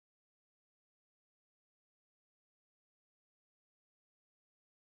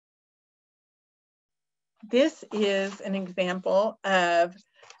This is an example of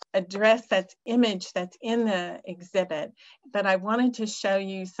a dress that's in the exhibit, but I wanted to show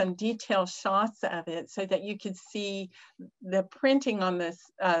you some detailed shots of it so that you could see the printing on this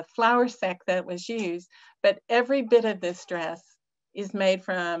flour sack that was used. But every bit of this dress is made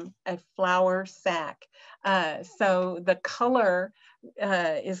from a flour sack. So the color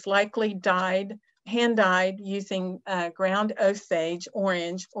is likely dyed, hand dyed using ground Osage,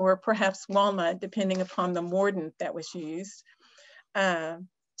 orange, or perhaps walnut, depending upon the mordant that was used.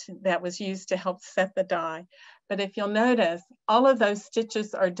 That was used to help set the dye. But if you'll notice, all of those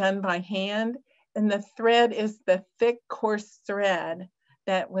stitches are done by hand, and the thread is the thick, coarse thread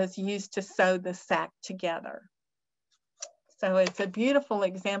that was used to sew the sack together. So it's a beautiful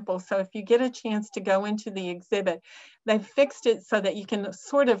example. So if you get a chance to go into the exhibit, they've fixed it so that you can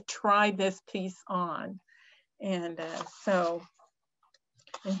sort of try this piece on. And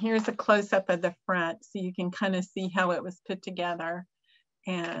and here's a close-up of the front, so you can kind of see how it was put together.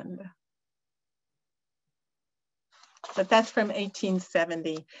 But that's from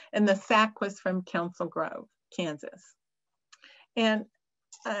 1870, and the sack was from Council Grove, Kansas. And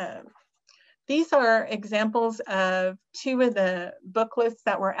these are examples of two of the booklets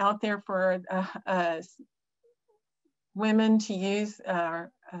that were out there for women to use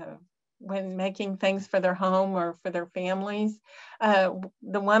when making things for their home or for their families. The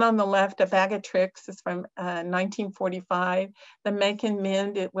one on the left, A Bag of Tricks, is from 1945. The Make and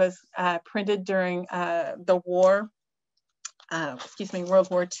Mend, it was printed during the war, World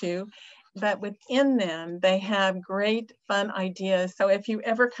War II. But within them, they have great fun ideas. So if you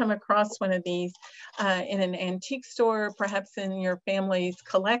ever come across one of these in an antique store, perhaps in your family's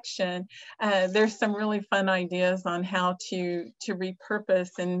collection, there's some really fun ideas on how to repurpose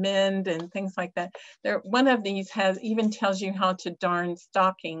and mend and things like that. One of these even tells you how to darn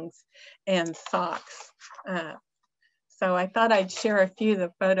stockings and socks. So I thought I'd share a few of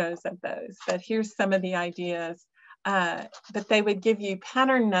the photos of those, but here's some of the ideas. But they would give you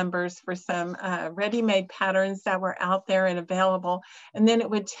pattern numbers for some ready-made patterns that were out there and available. And then it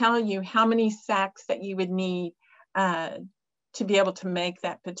would tell you how many sacks that you would need to be able to make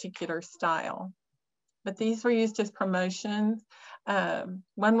that particular style. But these were used as promotions.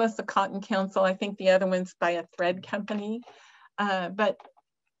 One was the Cotton Council. I think the other one's by a thread company. But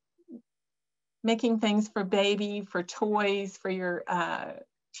making things for baby, for toys, for your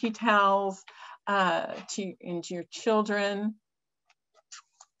tea towels, to your children.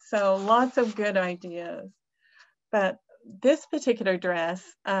 So lots of good ideas. But this particular dress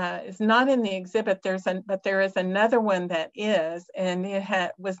is not in the exhibit. But there is another one that is, and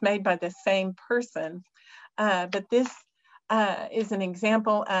it was made by the same person. But this is an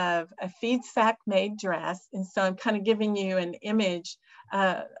example of a feed sack made dress. And so I'm kind of giving you an image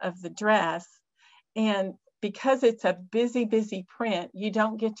of the dress. And because it's a busy, busy print, you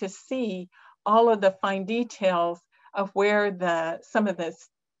don't get to see all of the fine details of where some of the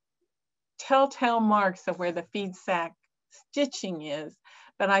telltale marks of where the feed sack stitching is.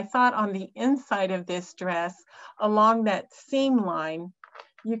 But I thought on the inside of this dress, along that seam line,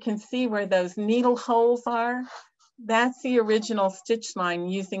 you can see where those needle holes are. That's the original stitch line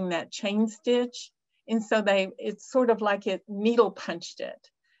using that chain stitch. And so it's sort of like it needle punched it.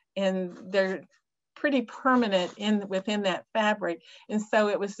 And they're pretty permanent within that fabric. And so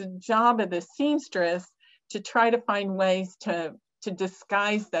it was the job of the seamstress to try to find ways to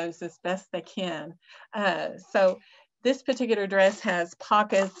disguise those as best they can. So this particular dress has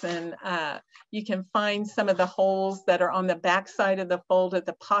pockets, and you can find some of the holes that are on the back side of the fold of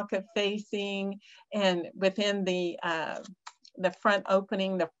the pocket facing, and within the front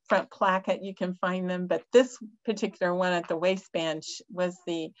opening, the front placket, you can find them. But this particular one at the waistband was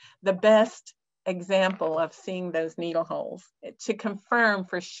the best example of seeing those needle holes to confirm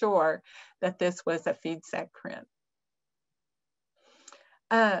for sure that this was a feed sack print.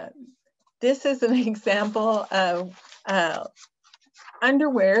 This is an example of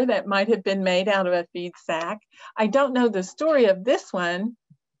underwear that might have been made out of a feed sack. I don't know the story of this one,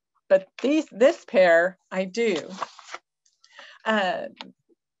 but this pair I do.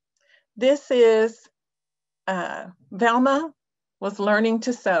 This is Velma was learning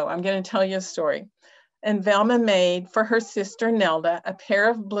to sew. I'm going to tell you a story. And Velma made for her sister Nelda a pair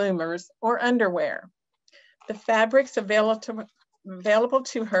of bloomers or underwear. The fabrics available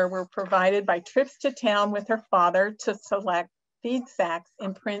to her were provided by trips to town with her father to select feed sacks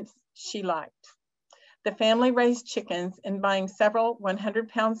in prints she liked. The family raised chickens, and buying several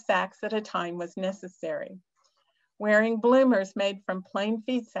 100-pound sacks at a time was necessary. Wearing bloomers made from plain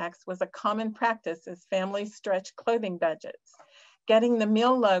feed sacks was a common practice as families stretched clothing budgets. Getting the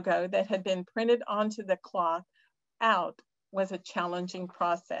mill logo that had been printed onto the cloth out was a challenging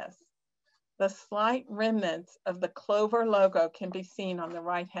process. The slight remnants of the Clover logo can be seen on the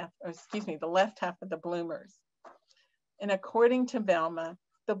the left half of the bloomers. And according to Velma,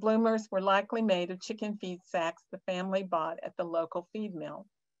 the bloomers were likely made of chicken feed sacks the family bought at the local feed mill.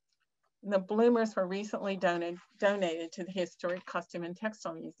 And the bloomers were recently donated to the Historic Costume and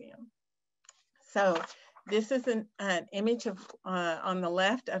Textile Museum. So this is an image of on the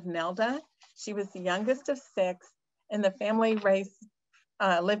left of Nelda. She was the youngest of 6, and the family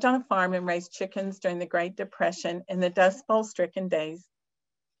lived on a farm and raised chickens during the Great Depression in the Dust Bowl stricken days.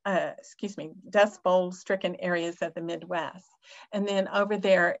 Dust Bowl stricken areas of the Midwest. And then over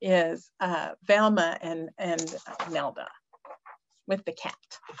there is Velma and Nelda with the cat.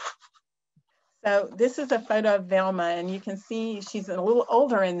 So this is a photo of Velma, and you can see she's a little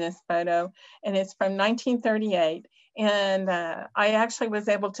older in this photo, and it's from 1938. And I actually was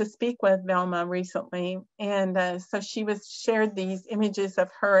able to speak with Velma recently, and so she shared these images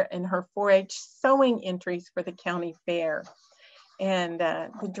of her and her 4-H sewing entries for the county fair. And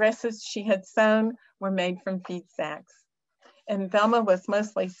the dresses she had sewn were made from feed sacks. And Velma was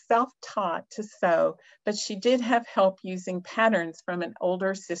mostly self-taught to sew, but she did have help using patterns from an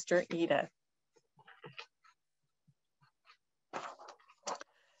older sister, Edith.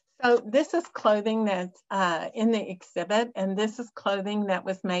 So this is clothing that's in the exhibit, and this is clothing that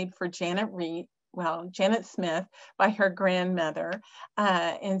was made for Janet Smith by her grandmother.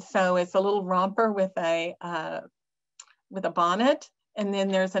 And so it's a little romper with a bonnet, and then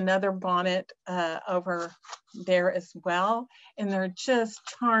there's another bonnet over there as well. And they're just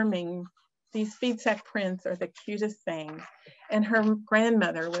charming. These feed sack prints are the cutest things. And her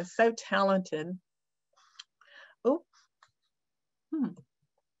grandmother was so talented. Oh,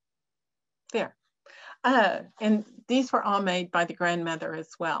 there. And these were all made by the grandmother as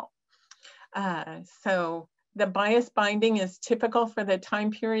well. So the bias binding is typical for the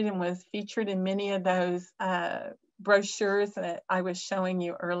time period and was featured in many of those brochures that I was showing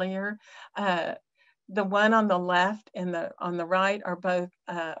you earlier. The one on the left and on the right are both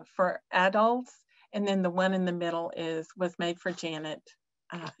for adults, and then the one in the middle was made for Janet.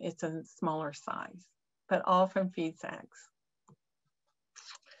 It's a smaller size, but all from feed sacks.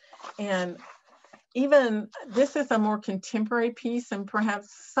 And even this is a more contemporary piece, and perhaps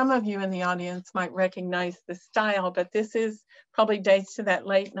some of you in the audience might recognize the style, but this is probably dates to that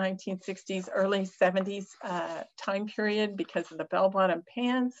late 1960s, early 70s time period because of the bell-bottom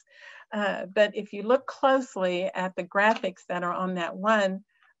pants. But if you look closely at the graphics that are on that one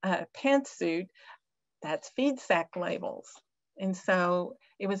pantsuit, that's feed sack labels. And so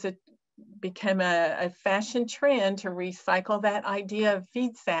it became a fashion trend to recycle that idea of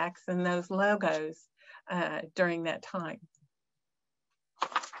feed sacks and those logos during that time.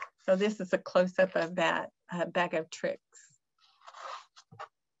 So this is a close-up of that bag of tricks.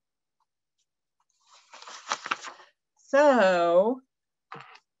 So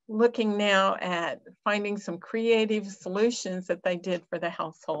looking now at finding some creative solutions that they did for the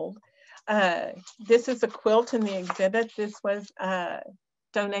household. This is a quilt in the exhibit. This was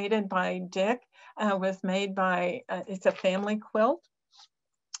donated by Dick, was made by, it's a family quilt,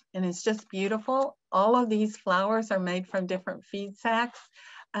 and it's just beautiful. All of these flowers are made from different feed sacks.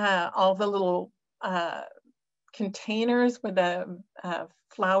 All the little containers where the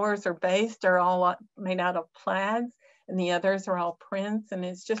flowers are based are all made out of plaids, and the others are all prints, and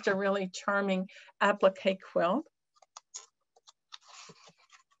it's just a really charming applique quilt.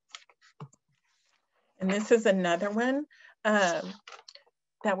 And this is another one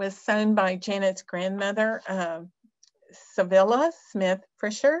that was sewn by Janet's grandmother, Sevilla Smith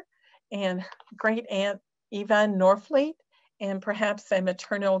Fisher, and great aunt Eva Norfleet, and perhaps a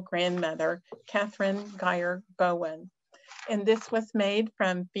maternal grandmother, Catherine Geyer Bowen. And this was made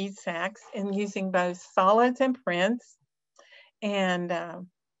from feed sacks and using both solids and prints. And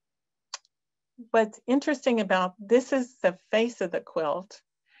what's interesting about this is the face of the quilt,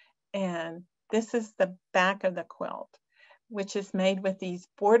 and this is the back of the quilt, which is made with these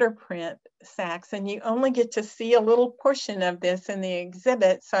border print sacks. And you only get to see a little portion of this in the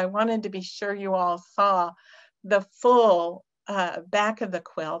exhibit. So I wanted to be sure you all saw the full back of the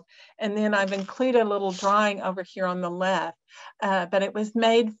quilt. And then I've included a little drawing over here on the left, but it was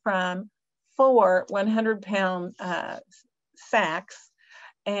made from 4 100-pound sacks.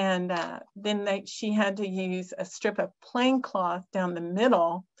 And then she had to use a strip of plain cloth down the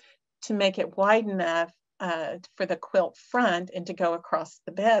middle to make it wide enough for the quilt front and to go across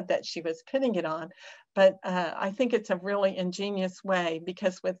the bed that she was putting it on. But I think it's a really ingenious way,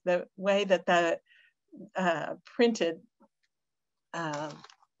 because with the way that the printed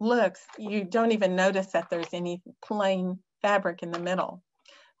looks, you don't even notice that there's any plain fabric in the middle.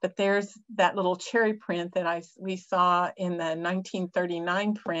 But there's that little cherry print that we saw in the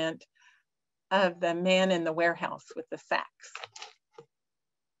 1939 print of the man in the warehouse with the sacks.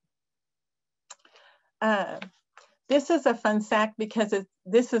 This is a fun sack because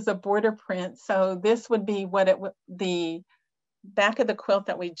this is a border print. So this would be what the back of the quilt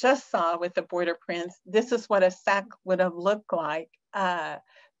that we just saw with the border prints. This is what a sack would have looked like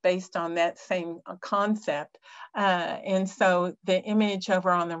based on that same concept. And so the image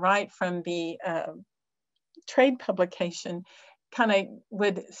over on the right from the trade publication kind of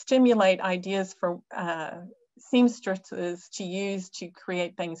would stimulate ideas for seamstresses to use to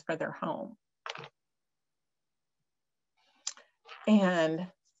create things for their home. And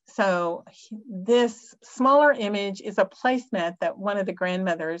so this smaller image is a placemat that one of the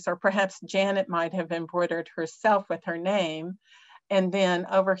grandmothers, or perhaps Janet, might have embroidered herself with her name. And then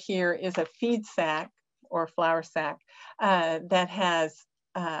over here is a feed sack or flour sack that has,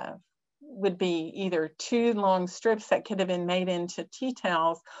 would be either 2 long strips that could have been made into tea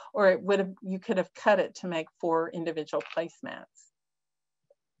towels, or it would have, you could have cut it to make 4 individual placemats.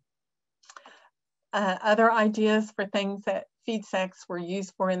 Other ideas for things that feed sacks were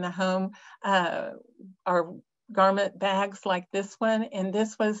used for in the home are garment bags like this one. And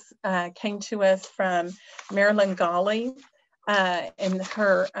this was came to us from Marilyn Golly. And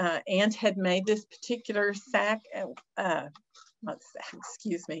her aunt had made this particular sack,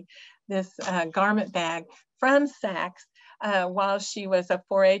 excuse me, this garment bag from Saks while she was a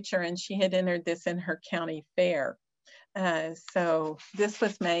 4-H'er, and she had entered this in her county fair. So this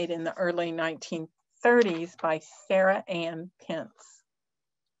was made in the early 1930s by Sarah Ann Pence.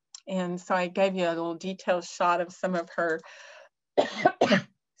 And so I gave you a little detailed shot of some of her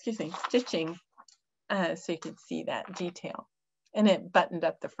excuse me, stitching so you can see that detail. And it buttoned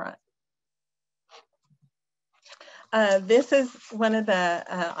up the front. This is one of the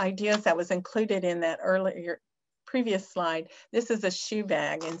ideas that was included in that previous slide. This is a shoe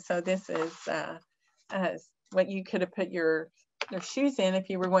bag. And so this is what you could have put your shoes in if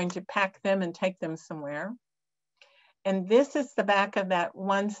you were going to pack them and take them somewhere. And this is the back of that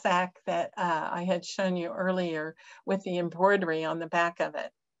one sack that I had shown you earlier with the embroidery on the back of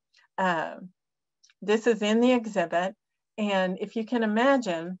it. This is in the exhibit. And if you can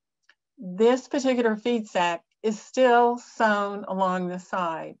imagine, this particular feed sack is still sewn along the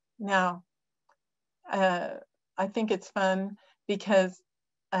side. Now, I think it's fun because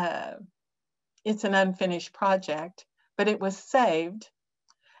it's an unfinished project, but it was saved.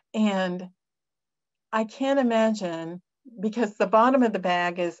 And I can't imagine, because the bottom of the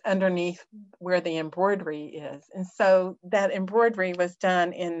bag is underneath where the embroidery is. And so that embroidery was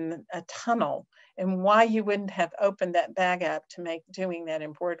done in a tunnel. And why you wouldn't have opened that bag up to doing that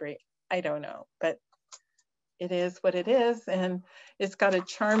embroidery, I don't know. But it is what it is. And it's got a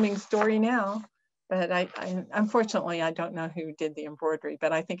charming story now. But unfortunately, I don't know who did the embroidery,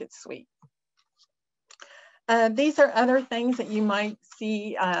 but I think it's sweet. These are other things that you might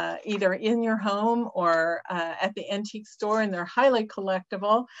see either in your home or at the antique store, and they're highly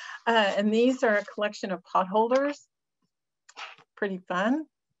collectible. And these are a collection of pot holders. Pretty fun.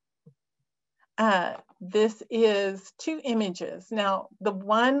 This is 2 images. Now, the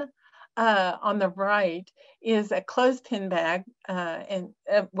one on the right is a clothespin bag,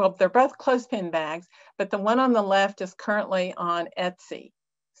 well, they're both clothespin bags, but the one on the left is currently on Etsy.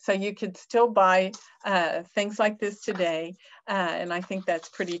 So you could still buy things like this today. And I think that's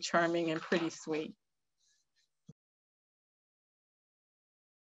pretty charming and pretty sweet.